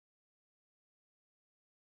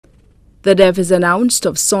The death is announced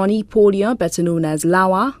of Sonny Poleon, better known as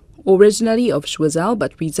Lawa, originally of Choiseul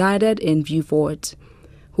but resided in Vieux-Fort,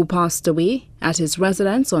 who passed away at his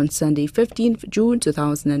residence on Sunday, 15th June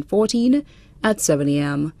 2014 at 7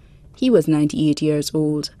 a.m. He was 98 years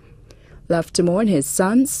old. Left to mourn his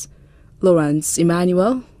sons, Lawrence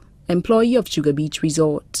Emmanuel, employee of Sugar Beach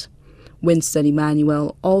Resort, Winston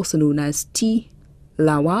Emmanuel, also known as T.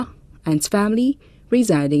 Lawa, and his family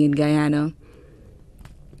residing in Guyana,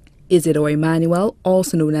 Isidore Emmanuel,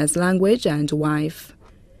 also known as Language, and wife,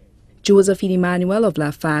 Josephine Emmanuel of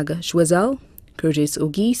Lafargue, Choiseul, Curtis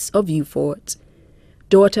O'Geese of Vieux-Fort.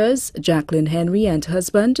 Daughters, Jacqueline Henry and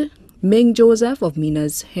husband, Ming Joseph of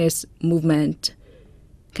Mina's His Movement,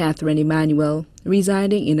 Catherine Emmanuel,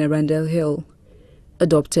 residing in Arundel Hill.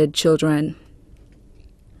 Adopted children,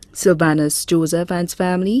 Sylvanus Joseph and his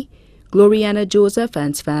family, Gloriana Joseph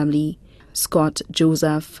and his family, Scott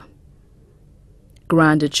Joseph.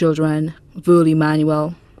 Grandchildren, Verle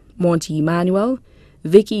Emmanuel, Monty Emmanuel,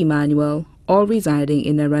 Vicky Emmanuel, all residing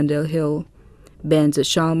in Arundel Hill. Benz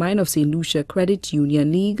Charlemagne of St. Lucia Credit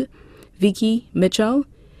Union League, Vicky Mitchell,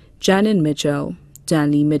 Janin Mitchell,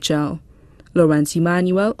 Danley Mitchell, Lawrence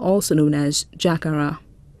Emmanuel, also known as Jacara,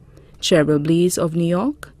 Cheryl Blaze of New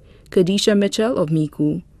York, Kadisha Mitchell of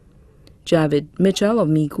Miku, Javid Mitchell of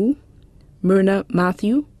Miku, Myrna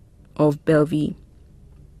Matthew of Bellevue,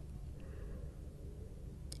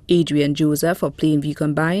 Adrian Joseph of Plainview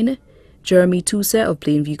Combined, Jeremy Touset of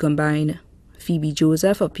Plainview Combined, Phoebe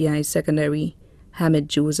Joseph of PI Secondary, Hamid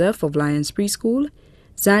Joseph of Lions Preschool,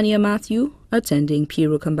 Zania Matthew attending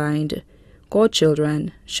Piero Combined.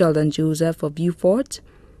 Godchildren, Sheldon Joseph of Vieux-Fort,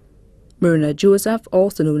 Myrna Joseph,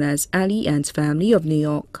 also known as Ali and his family of New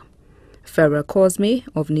York, Farrah Cosme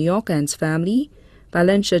of New York and his family,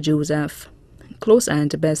 Valencia Joseph. Close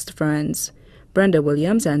and best friends, Brenda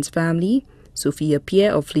Williams and his family, Sophia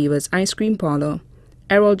Pierre of Flavors Ice Cream Parlor,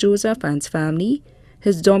 Errol Joseph and his family,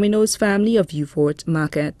 his Domino's family of Vieux-Fort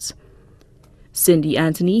Market, Cindy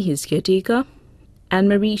Anthony, his caretaker,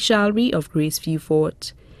 Anne-Marie Shalry of Grace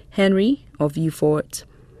Vieux-Fort, Henry of Vieux-Fort,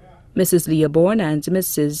 Mrs. Leah Bourne and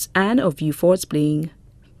Mrs. Anne of Vieux-Fort's playing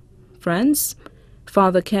friends,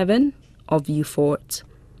 Father Kevin of Vieux-Fort,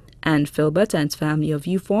 Anne Filbert and his family of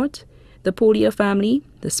Vieux-Fort, the Poleon family,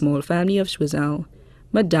 the small family of Choiseul,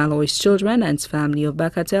 Madaloy's children and his family of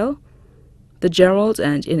Bacatel, the Gerald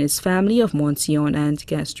and in his family of Monsignor and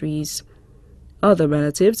Castries, other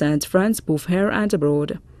relatives and friends both here and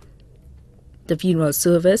abroad. The funeral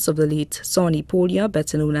service of the late Sonny Poleon,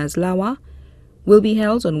 better known as Lawa, will be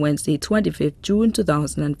held on Wednesday, 25th June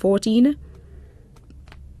 2014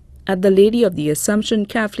 at the Lady of the Assumption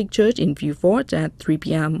Catholic Church in Vieux-Fort at 3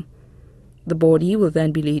 p.m. The body will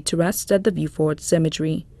then be laid to rest at the Vieux-Fort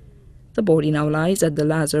Cemetery. The body now lies at the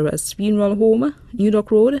Lazarus Funeral Home, New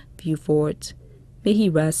Dock Road, Vieux-Fort. May he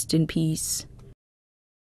rest in peace.